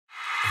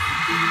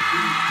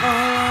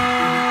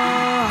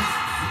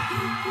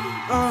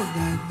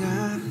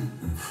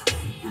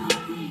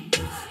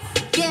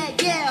Yeah,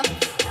 yeah.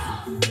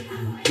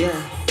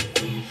 Yeah.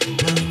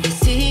 On the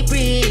sea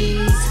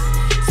breeze,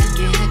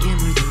 상쾌하게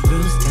물든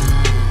blue sky.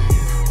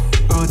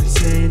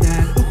 어느새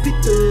난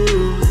우빛도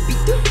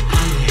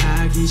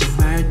화해하기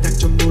정말 딱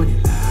전문이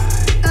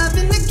light. I've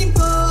been looking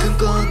for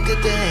꿈꿔온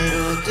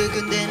그대로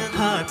두근대는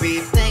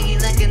heartbeat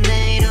banging like an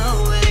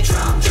 808.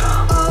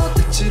 Oh,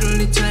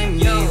 naturally time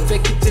me,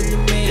 fake it till you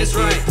make That's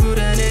right. it.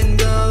 불안은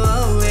go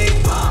away.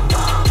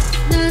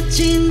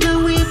 낮은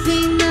더위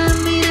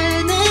빛난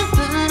미래는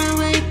far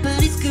away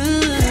but it's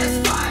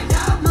good.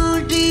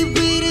 멀리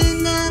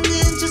위를 나는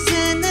저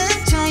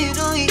새는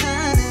자유로이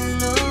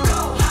하늘로.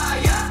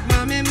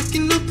 맘에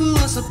묶인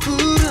높부어서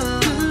불어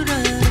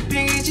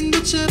팽해진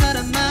빛의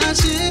바람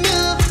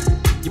마시며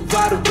You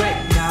wide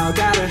awake now,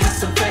 gotta have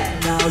some faith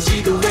now.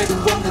 시도해도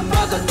없는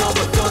바다 넘어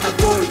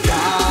떠나볼까.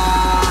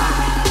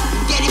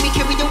 Getting me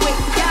carried away,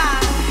 yeah.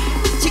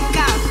 Check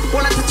out,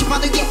 올라서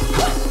쳐봐도 yeah.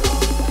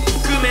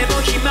 꿈에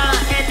보기만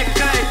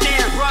애타갈 때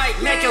right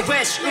make a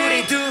wish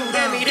우리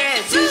둘의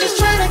미래 We just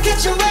tryna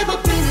catch a wave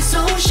up in this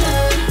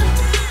ocean.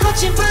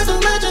 거친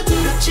파도마저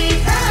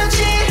두렵지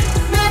않지.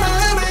 내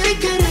마음을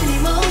이끄는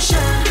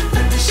emotion.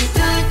 반드시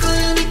닿을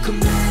거야 네 꿈에.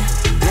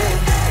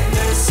 널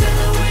sail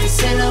away,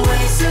 sail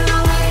away, sail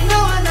away.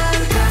 너와 난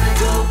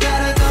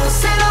gotta go,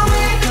 sail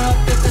away.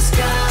 Up at the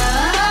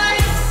sky.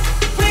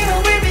 We know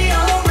we'll be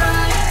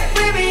alright,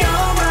 we'll be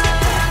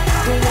alright.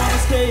 Don't wanna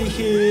stay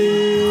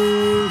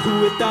here.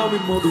 후회 따위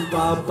모두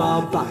bye.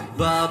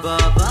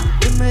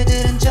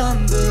 눈물들은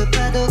전부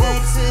파도가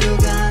X로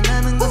가.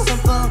 남은 건 some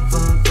fun.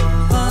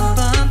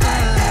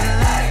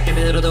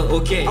 헤매들어도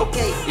okay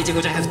이제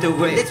고작 have to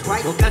wait That's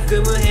right. 뭐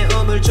가끔은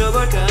헤엄을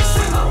줘볼까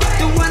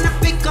Don't wanna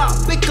pick up,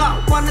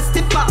 wanna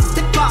step up.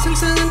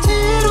 상상한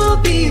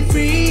대로 be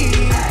free.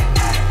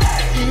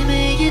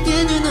 헤매게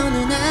되는 어느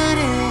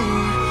날에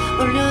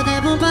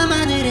올려다본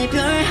밤하늘의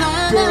별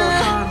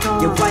하나.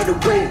 You're wide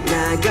awake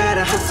now,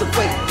 gotta have some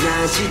faith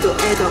now.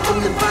 시도해도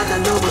없는 바다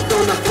넘어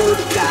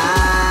떠나볼까.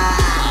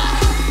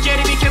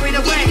 Getting me carried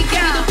away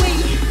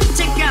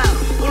check out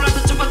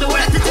올라서 쳐봐도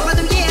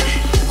yeah.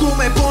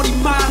 꿈에 보니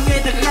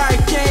망해다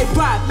갈게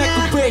Right, make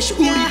a wish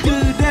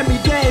우리들의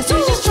미래. We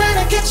just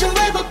tryna catch a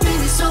wave up in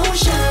this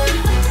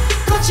ocean.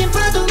 거친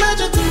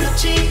파도마저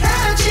두렵지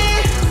않지.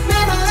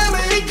 내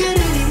마음을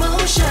이끄는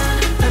emotion.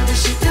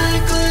 반드시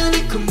닿을 거야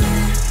네 꿈에.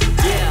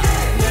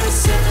 널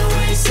sail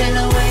away, sail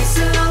away,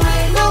 sail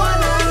away. 너와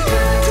난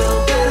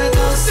gotta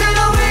go, sail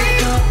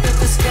away. Up at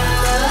the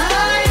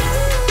sky.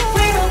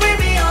 We know we'll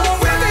be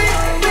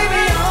alright, we'll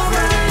be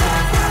alright.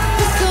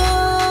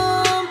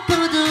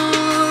 봐도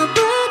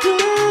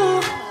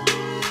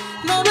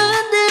너만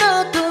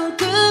들었던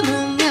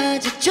꿈은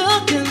아직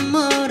조금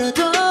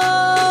멀어도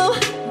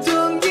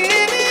Don't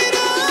give it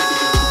up.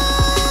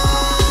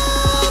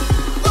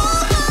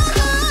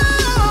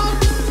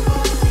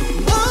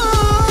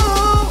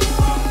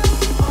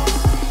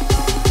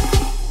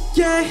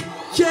 Yeah.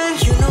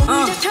 You know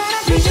we just try